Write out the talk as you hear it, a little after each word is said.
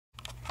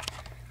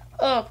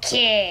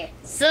Okay,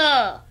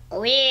 so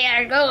we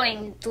are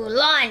going to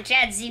launch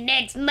at the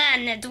next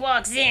man that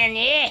walks in,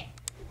 eh?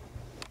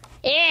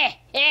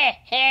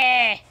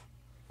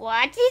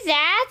 What is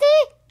that?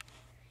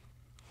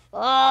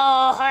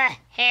 Oh,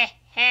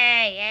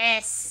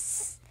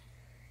 yes.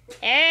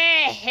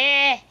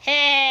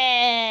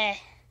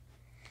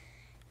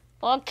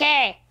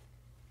 Okay.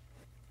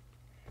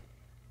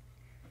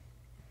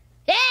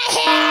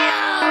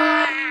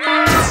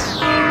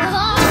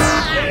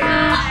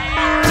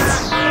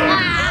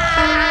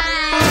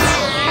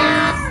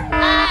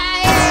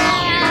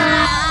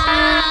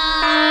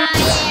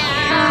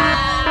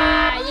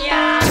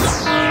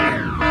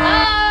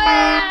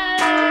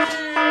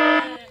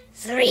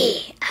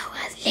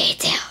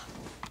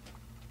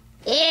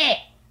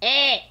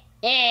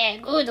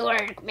 Good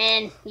work,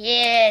 man.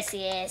 Yes.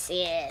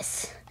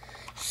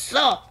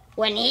 So,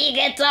 when he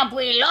gets up,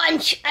 we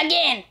launch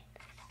again.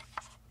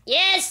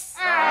 Yes?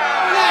 Yes.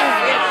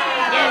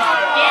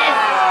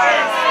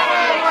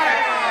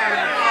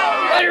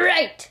 All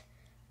right.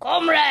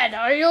 Comrade,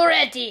 are you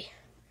ready?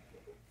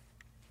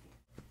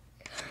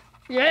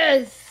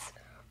 Yes.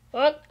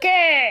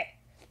 Okay.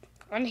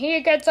 When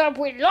he gets up,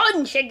 we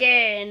launch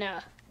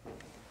again.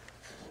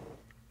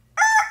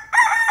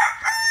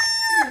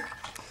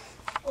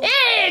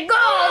 Hey, go,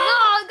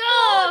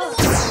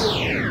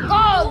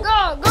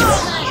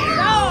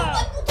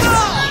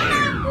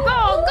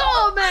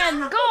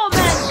 man.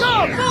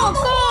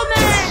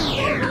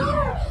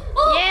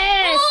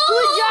 Yes,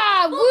 good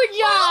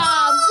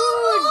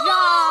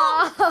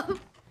job.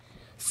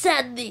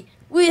 Sadly,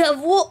 we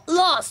have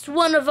lost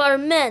one of our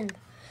men.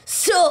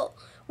 So,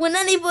 when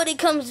anybody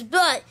comes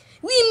by,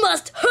 we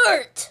must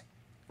hurt.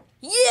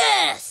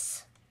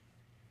 Yes.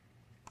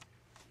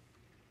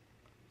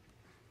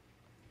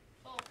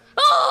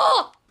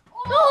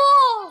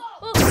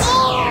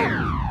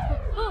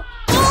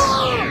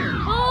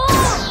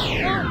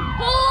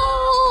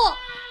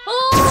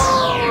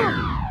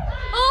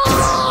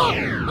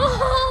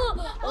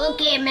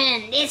 Okay,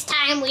 man, this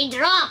time we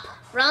drop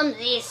from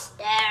these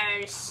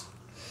stairs.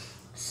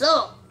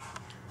 So,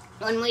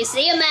 when we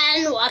see a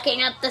man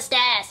walking up the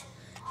stairs,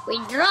 we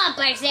drop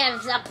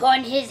ourselves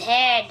upon his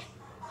head.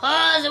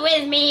 Pause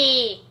with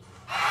me.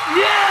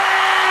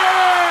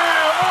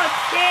 Yeah!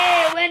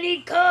 Okay, when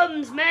he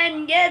comes,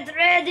 man, get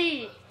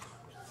ready.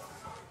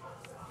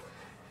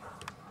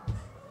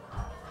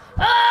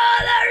 Oh,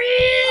 there he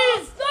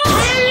is!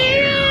 There he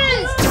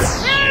is!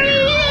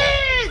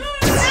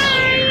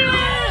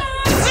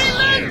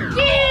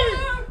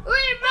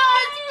 We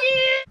must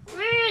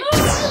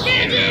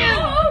get him!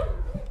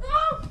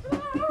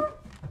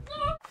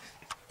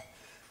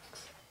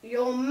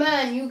 Yo,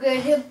 man, you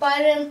get hit by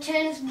them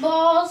tennis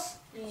balls?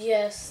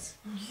 Yes.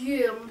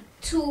 Yeah, me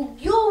too.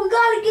 Yo, we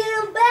gotta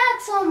get him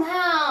back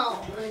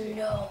somehow. I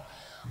know.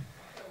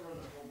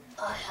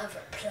 I have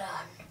a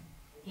plan.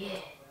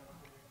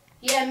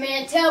 Yeah,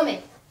 man, tell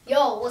me.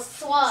 Yo, what's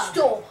swap?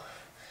 So,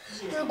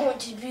 we're going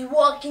to be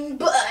walking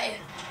by,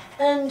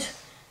 and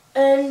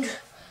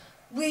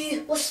we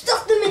will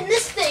stuff them in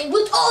this thing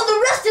with all the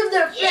rest of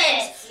their friends.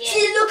 Yes.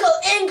 See, look how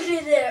angry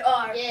they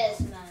are.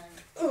 Yes, man.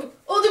 Oh,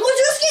 they're going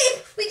to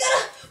escape! We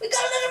gotta let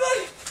them run.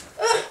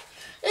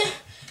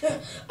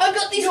 I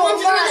got these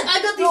ones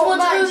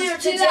earlier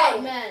today. Chill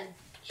out, man.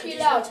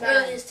 Chill out, man.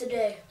 Earlier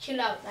today.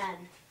 Chill out, man.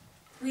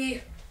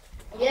 We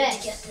Yes.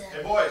 need to get them.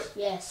 Hey, boys.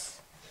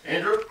 Yes.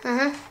 Andrew?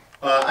 Uh-huh.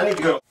 I need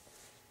to go.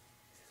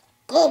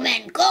 Go,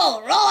 man,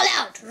 go. Roll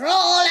out,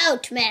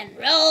 man.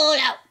 Roll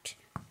out.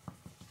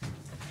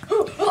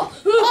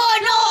 Oh,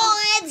 no,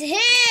 it's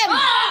him.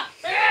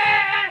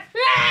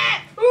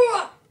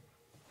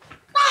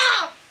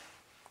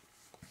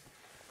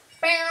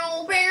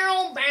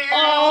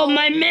 Oh,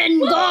 my men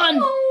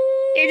gone.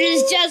 It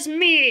is just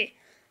me.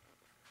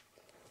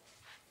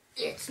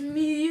 It's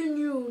me and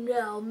you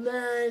now,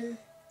 man.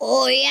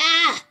 Oh,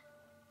 yeah?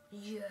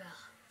 Yeah.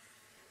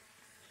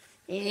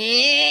 No!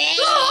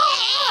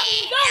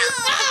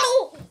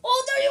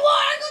 Oh, there you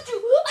are! I got you!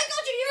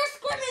 You're a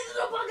squirmy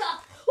little bugger!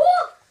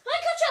 Oh, I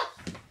got you!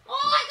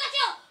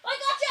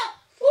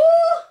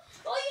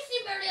 Oh, you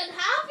seem very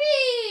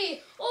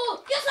unhappy!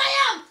 Oh, yes I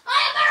am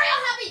very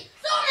unhappy!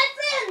 So are my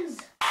friends!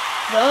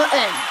 The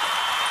end.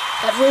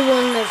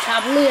 Everyone lives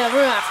happily ever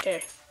after.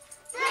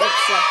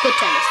 Except the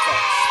tennis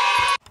balls.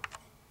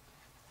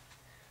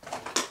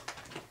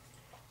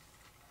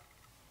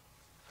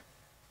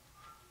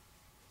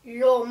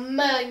 Yo,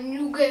 man,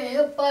 you get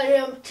hit by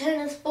them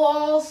tennis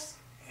balls?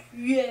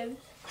 Yes.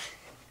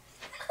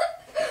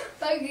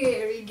 I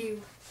get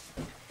you.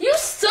 You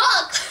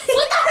suck!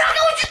 What the heck? I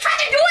was just trying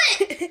to do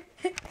it!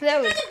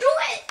 That was...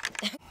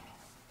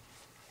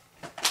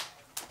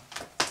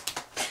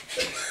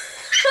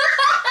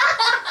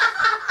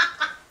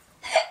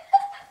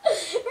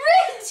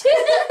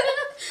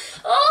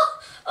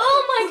 Oh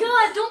my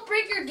god, don't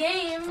break your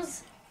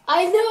games.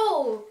 I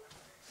know.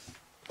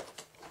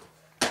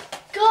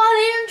 God,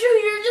 Andrew,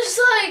 you're just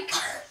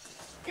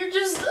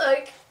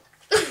like,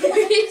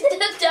 you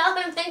stepped down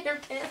and made your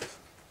pants.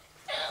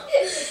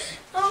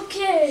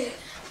 Okay.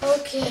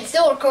 It's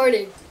still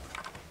recording.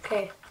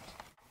 Okay.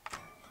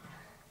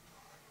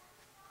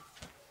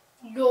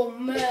 Yo,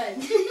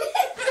 man.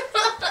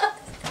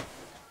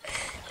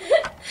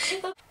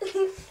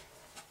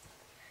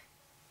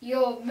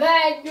 Yo,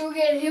 man, you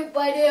get hit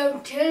by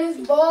them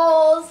tennis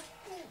balls.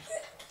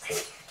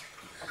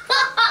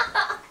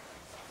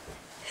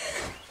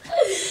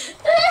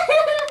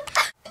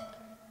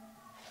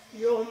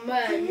 Yo,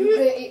 man, you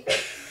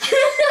get